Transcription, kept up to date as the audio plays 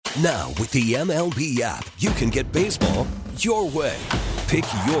Now, with the MLB app, you can get baseball your way. Pick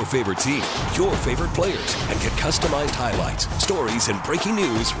your favorite team, your favorite players, and get customized highlights, stories, and breaking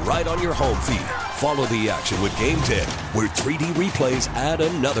news right on your home feed. Follow the action with Game 10, where 3D replays add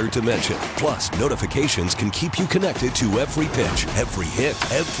another dimension. Plus, notifications can keep you connected to every pitch, every hit,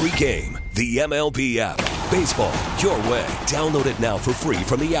 every game. The MLB app. Baseball your way. Download it now for free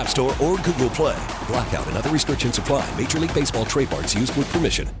from the App Store or Google Play. Blackout and other restrictions apply. Major League Baseball trademarks used with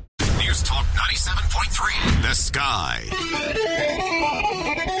permission. News Talk 97.3. The Sky.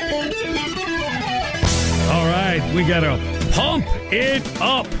 All right, we got to pump it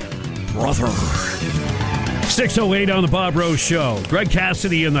up, brother. 6:08 on the Bob Rose Show. Greg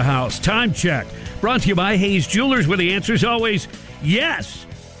Cassidy in the house. Time check. Brought to you by Hayes Jewelers, where the answer is always yes.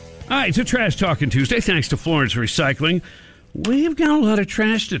 All right, it's a Trash Talking Tuesday. Thanks to Florence Recycling. We've got a lot of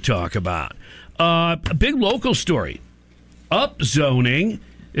trash to talk about. A big local story. Upzoning.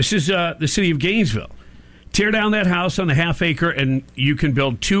 This is the city of Gainesville. Tear down that house on the half acre, and you can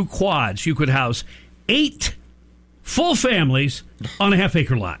build 2 quads. You could house 8 full families on a half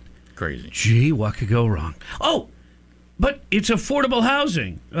acre lot. Crazy. Gee, what could go wrong? Oh, but it's affordable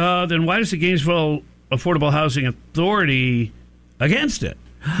housing. Then why is the Gainesville Affordable Housing Authority against it?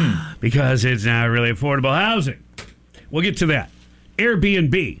 Because it's not really affordable housing. We'll get to that.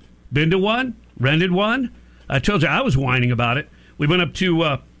 Airbnb. Been to one? Rented one? I told you I was whining about it. We went up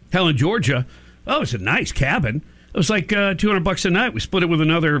to Helen, Georgia. Oh, it's a nice cabin. It was like $200 a night. We split it with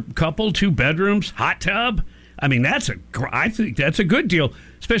another couple, 2 bedrooms, hot tub. I mean, I think that's a good deal,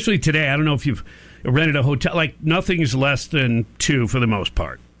 especially today. I don't know if you've rented a hotel. Like, nothing is less than 2 for the most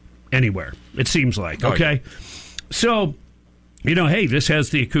part, anywhere, it seems like, okay? Yeah. So, hey, this has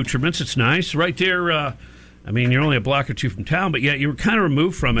the accoutrements. It's nice. Right there, you're only a block or 2 from town, but yet you're kind of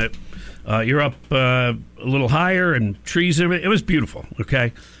removed from it. You're up a little higher and trees. It was beautiful,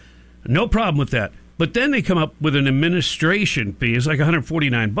 okay? No problem with that. But then they come up with an administration fee. It's like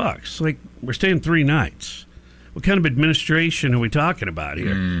 $149. Like, we're staying 3 nights. What kind of administration are we talking about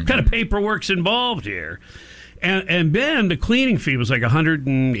here? What kind of paperwork's involved here? And then the cleaning fee was like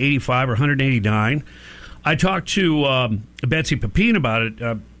 $185 or $189. I talked to Betsy Pepin about it.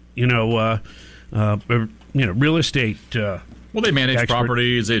 Real estate. Well, they manage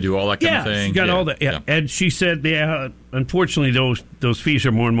properties. They do all that kind of thing. She got all that. Yeah. And she said, unfortunately, those fees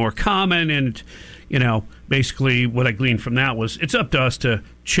are more and more common. And basically, what I gleaned from that was it's up to us to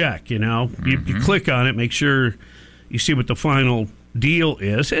check. You click on it, make sure you see what the final deal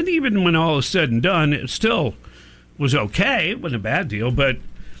is. And even when all is said and done, it still was okay. It wasn't a bad deal, but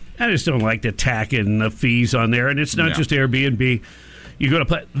I just don't like to tack in the fees on there. And it's not just Airbnb. You go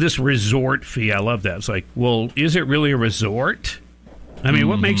to this resort fee. I love that. It's like, well, is it really a resort? I mean,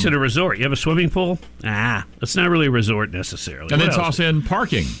 what makes it a resort? You have a swimming pool? It's not really a resort necessarily. And then toss in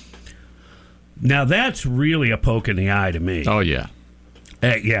parking. Now, that's really a poke in the eye to me. Oh, yeah.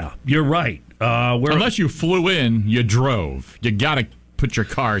 Yeah, you're right. Unless you flew in, you drove. You got to put your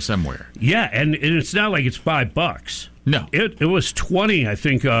car somewhere. Yeah, and it's not like it's $5. No. It was $20, I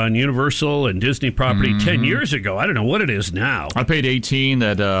think, on Universal and Disney property 10 years ago. I don't know what it is now. I paid $18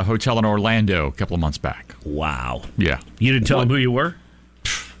 at a hotel in Orlando a couple of months back. Wow. Yeah. You didn't tell them who you were?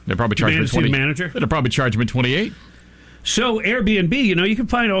 They probably charged me $20. The manager? They'd probably charge me $28. So Airbnb, you can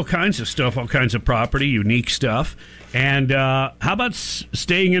find all kinds of stuff, all kinds of property, unique stuff. And how about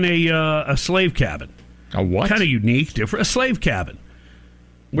staying in a slave cabin? A what? Kind of unique, different. A slave cabin.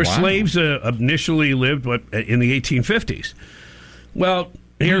 Where slaves initially lived in the 1850s. Well,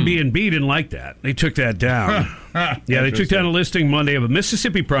 Airbnb didn't like that. They took that down. They took down a listing Monday of a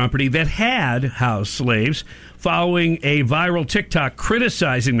Mississippi property that had housed slaves following a viral TikTok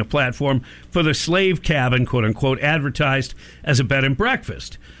criticizing the platform for the slave cabin, quote-unquote, advertised as a bed and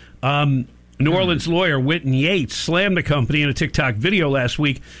breakfast. New Orleans lawyer Wynton Yates slammed the company in a TikTok video last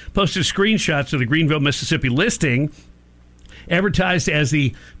week, posted screenshots of the Greenville, Mississippi listing advertised as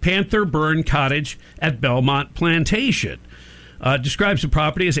the Panther Burn Cottage at Belmont Plantation. Describes the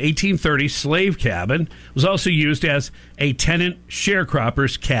property as 1830 slave cabin. It was also used as a tenant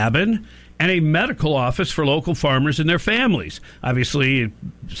sharecropper's cabin and a medical office for local farmers and their families. Obviously,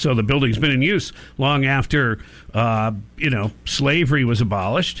 so the building's been in use long after, slavery was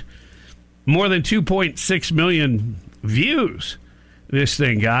abolished. More than 2.6 million views this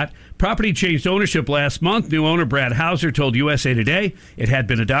thing got. Property changed ownership last month. New owner Brad Hauser told USA Today it had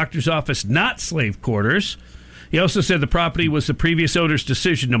been a doctor's office, not slave quarters. He also said the property was the previous owner's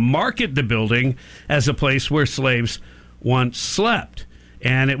decision to market the building as a place where slaves once slept,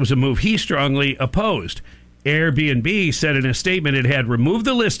 and it was a move he strongly opposed. Airbnb said in a statement it had removed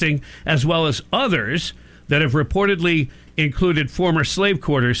the listing as well as others that have reportedly included former slave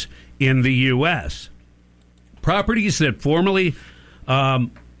quarters in the U.S. Properties that formerly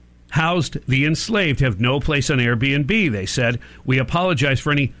housed the enslaved have no place on Airbnb, they said. We apologize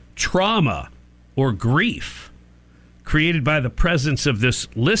for any trauma or grief created by the presence of this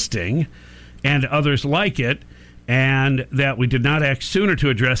listing and others like it, and that we did not act sooner to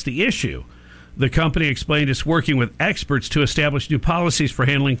address the issue. The company explained it's working with experts to establish new policies for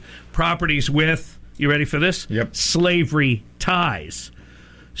handling properties with, you ready for this? Yep. Slavery ties.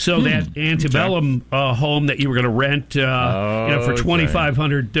 So that antebellum home that you were going to rent for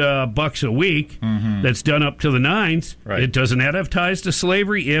 $2,500 a week, that's done up to the nines, it doesn't have ties to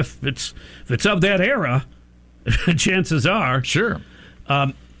slavery. If it's of that era, chances are. Sure.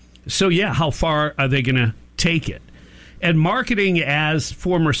 So, yeah, how far are they going to take it? And marketing as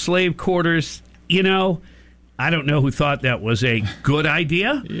former slave quarters, I don't know who thought that was a good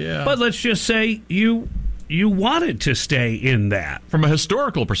idea. Yeah. But let's just say you wanted to stay in that. From a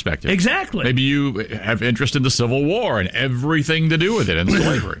historical perspective. Exactly. Maybe you have interest in the Civil War and everything to do with it and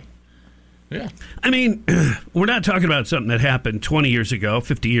slavery. Yeah. I mean, we're not talking about something that happened 20 years ago,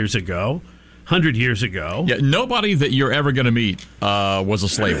 50 years ago, 100 years ago. Yeah, nobody that you're ever going to meet was a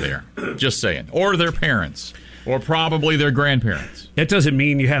slave there. Just saying. Or their parents. Or probably their grandparents. It doesn't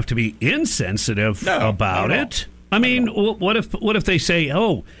mean you have to be insensitive about it. I mean, what if they say,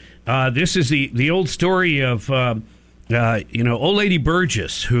 this is the old story of old lady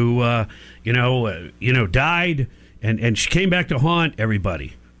Burgess who died and she came back to haunt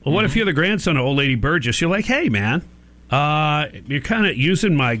everybody. Well, what if you're the grandson of old lady Burgess? You're like, hey man, you're kind of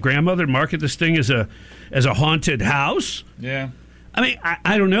using my grandmother to market this thing as a haunted house. Yeah. I mean,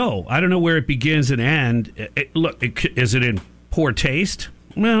 I don't know. I don't know where it begins and ends. Is it in poor taste?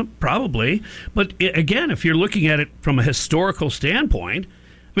 Well, probably. But again, if you're looking at it from a historical standpoint,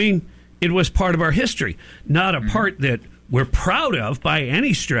 I mean, it was part of our history, not a part that we're proud of by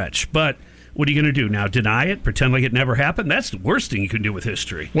any stretch. But what are you going to do now? Deny it? Pretend like it never happened? That's the worst thing you can do with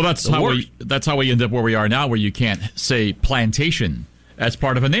history. Well, that's how we end up where we are now, where you can't say plantation as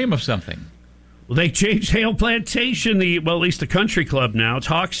part of a name of something. Well, they changed Hale Plantation, at least the country club now. It's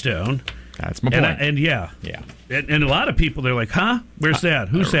Hawkstone. That's my point. Yeah. And a lot of people, they're like, huh? Where's that?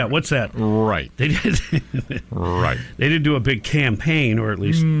 Who's that? What's that? Right. They did. Right. They didn't do a big campaign, or at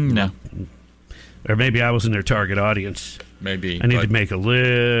least... no. Or maybe I was in their target audience. Maybe. I need to make a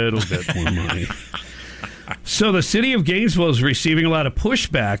little bit more money. So the city of Gainesville is receiving a lot of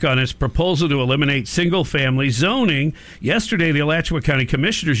pushback on its proposal to eliminate single-family zoning. Yesterday, the Alachua County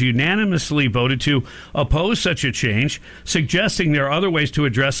Commissioners unanimously voted to oppose such a change, suggesting there are other ways to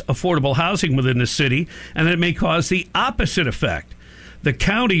address affordable housing within the city, and that it may cause the opposite effect. The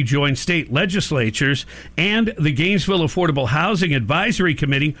county joined state legislatures and the Gainesville Affordable Housing Advisory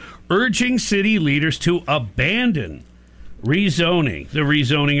Committee, urging city leaders to abandon the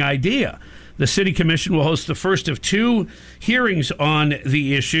rezoning idea. The City Commission will host the first of two hearings on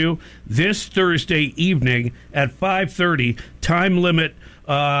the issue this Thursday evening at 5:30. Time limit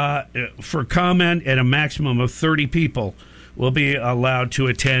for comment, and a maximum of 30 people will be allowed to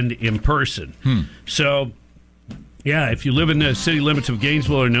attend in person. So, yeah, if you live in the city limits of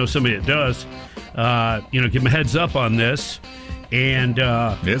Gainesville or know somebody that does, give them a heads up on this. And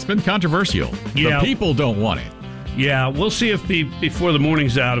it's been controversial. The people don't want it. Yeah, we'll see if before the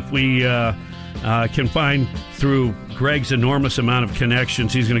morning's out, if we can find through Greg's enormous amount of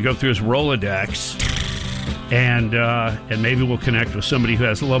connections. He's going to go through his Rolodex, and maybe we'll connect with somebody who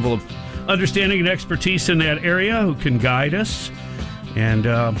has a level of understanding and expertise in that area who can guide us. And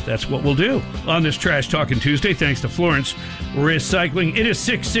that's what we'll do on this Trash Talking Tuesday, thanks to Florence Recycling. It is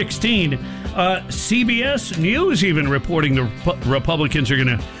 6:16. CBS News even reporting the Republicans are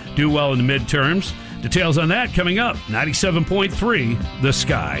going to do well in the midterms. Details on that coming up. 97.3 The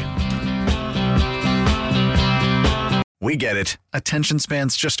Sky. We get it. Attention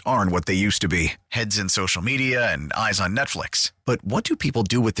spans just aren't what they used to be. Heads in social media and eyes on Netflix. But what do people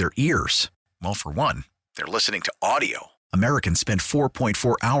do with their ears? Well, for one, they're listening to audio. Americans spend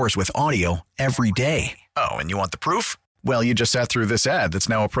 4.4 hours with audio every day. Oh, and you want the proof? Well, you just sat through this ad that's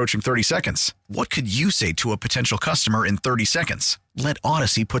now approaching 30 seconds. What could you say to a potential customer in 30 seconds? Let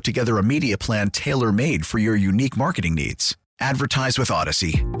Odyssey put together a media plan tailor-made for your unique marketing needs. Advertise with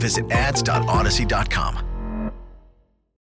Odyssey. Visit ads.odyssey.com.